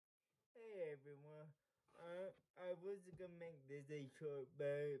everyone. I was gonna make this a short,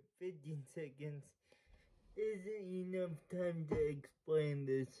 but 15 seconds isn't enough time to explain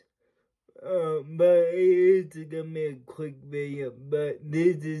this. But it is gonna be a quick video, but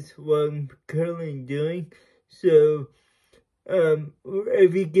this is what I'm currently doing. So,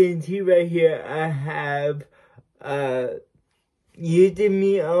 if you can see right here, I have,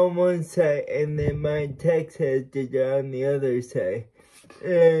 Udemy on one side and then my text editor on the other side.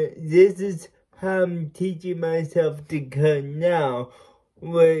 This is how I'm teaching myself to code now,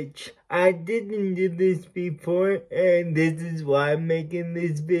 which I didn't do this before, and this is why I'm making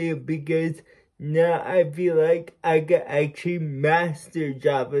this video, because now I feel like I can actually master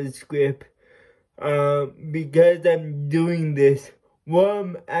JavaScript, because I'm doing this. What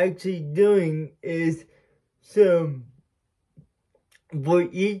I'm actually doing is, for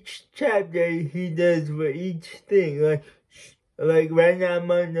each chapter, he does for each thing, like right now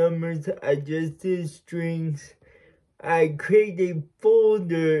my numbers, I just did strings. I created a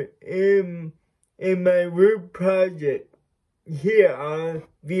folder in my root project here on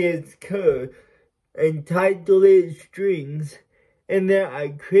VS Code and titled it strings. And then I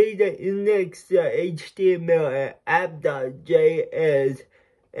created index.html and app.js,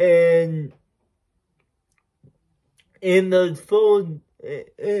 and in those files,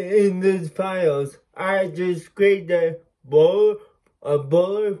 I just created a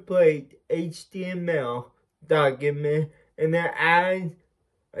boilerplate HTML document and then add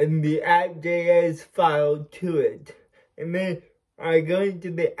the app.js file to it. And then I go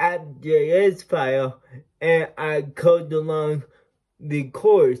into the app.js file and I code along the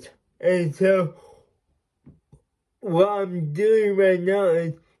course. And so what I'm doing right now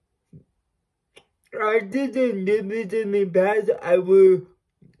is, I didn't do this in the past. I would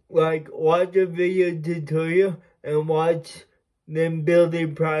watch a video tutorial and watch them build a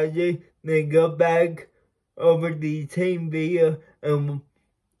project, then go back over the same video and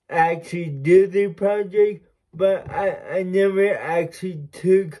actually do the project. But I never actually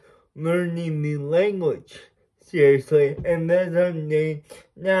took learning the language seriously, and that's what I'm doing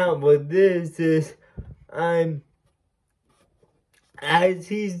now. With this is, as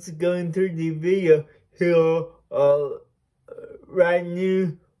he's going through the video, he'll write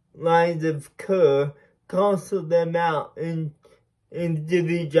new lines of code, console them out into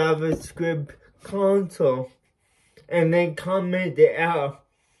the JavaScript console, and then comment it out.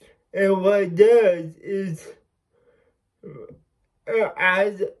 And what it does is,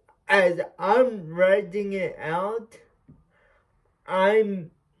 as I'm writing it out,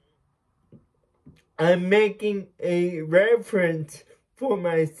 I'm making a reference for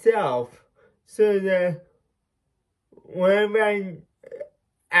myself, so that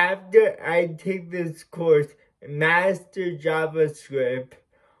after I take this course and master JavaScript,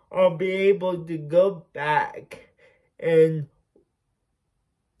 I'll be able to go back and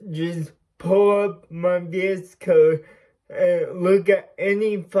just pull up my VS Code and look at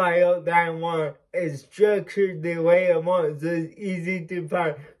any file that I want and structure the way I want, so it's easy to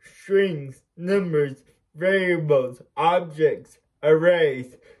find strings, numbers, variables, objects,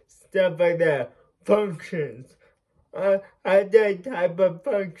 arrays, stuff like that, functions. I type a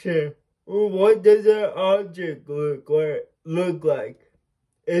function. What does an object look like?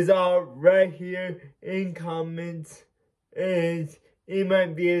 It's all right here in comments, and it's in my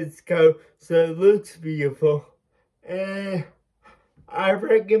VS Code, so it looks beautiful. And I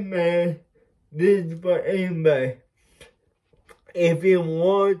recommend this for anybody. If you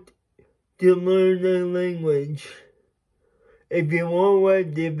want to learn a language, if you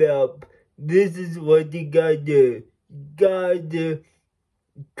want to develop, this is what you gotta do. You gotta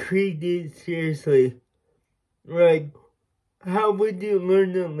treat it seriously. How would you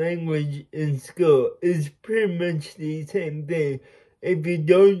learn a language in school? It's pretty much the same thing. If you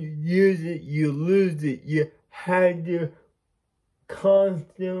don't use it, you lose it. You have to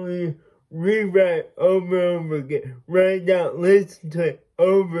constantly rewrite over and over again. Write down, listen to it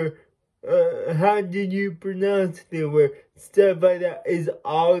over. How did you pronounce the word? Stuff like that is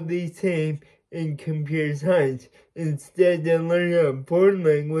all the same in computer science. Instead of learning a foreign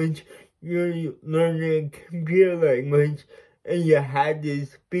language, you're learning a computer language, and you have to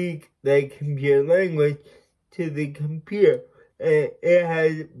speak that computer language to the computer. And it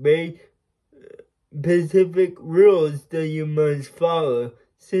has very specific rules that you must follow,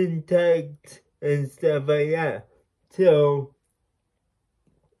 syntax and stuff like that. So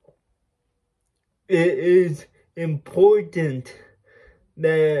it is important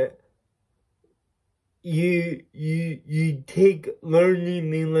that you take learning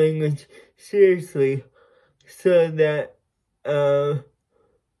the language seriously, so that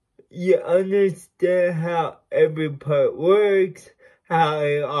you understand how every part works, how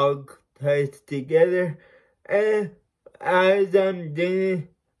it all ties together, and as I'm doing,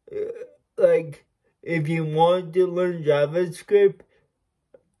 like, if you want to learn JavaScript,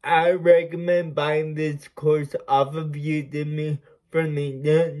 I recommend buying this course off of Udemy from the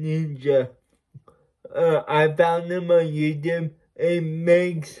Ninja. I found them on YouTube. It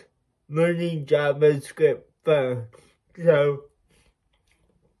makes learning JavaScript fun. So,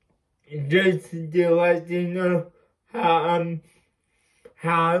 just to let you know how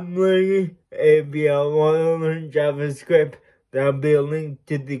I'm learning, if you want to learn JavaScript, there'll be a link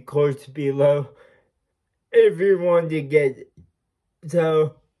to the course below if you want to get it.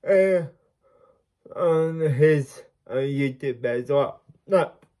 So, on his YouTube as well.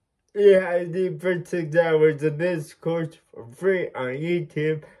 No, you have the first 6 hours of this course for free on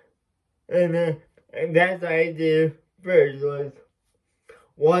YouTube. And that's what I do first was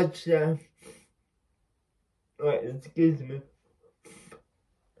watch that. Excuse me.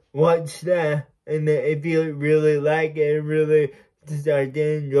 Watch that, and then if you really like it, really start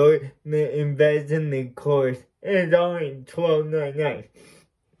to enjoy it, then invest in the course. It's only $12.99.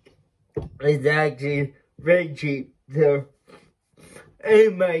 It's actually very cheap, so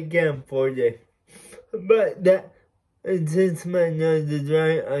anybody can afford it. But that, since my nose is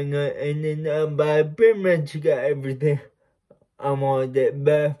right, I'm gonna end it now. But I pretty much got everything I wanted.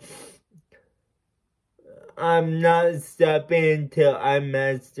 But I'm not stopping until I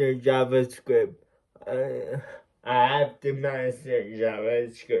master JavaScript. I have to master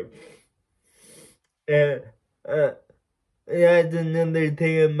JavaScript. And that's another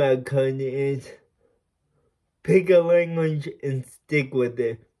thing about coding is pick a language and stick with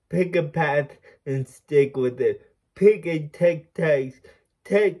it. Pick a path and stick with it. Pick a tech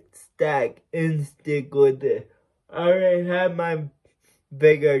stack and stick with it. I already have mine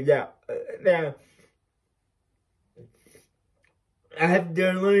figured out. Now,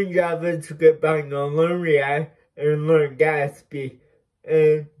 after learning JavaScript, I'm gonna learn React and learn Gatsby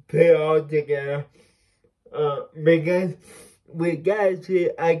and put it all together. Because with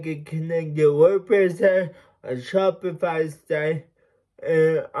Gatsby, I can connect to WordPress site, a Shopify site,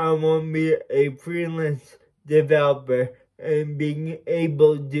 and I want to be a freelance developer, and being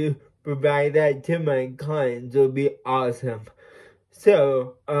able to provide that to my clients will be awesome.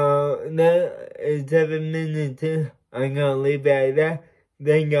 So, that is 7 minutes in. I'm gonna leave it at that.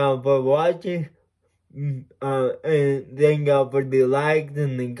 Thank y'all for watching. And thank y'all for the likes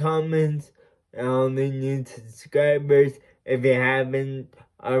and the comments and all the new subscribers. If you haven't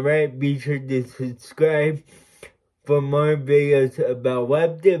already, be sure to subscribe for more videos about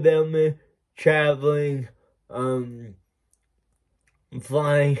web development, traveling,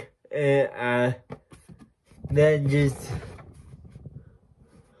 flying, and that just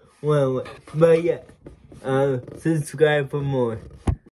well, but yeah. Subscribe for more.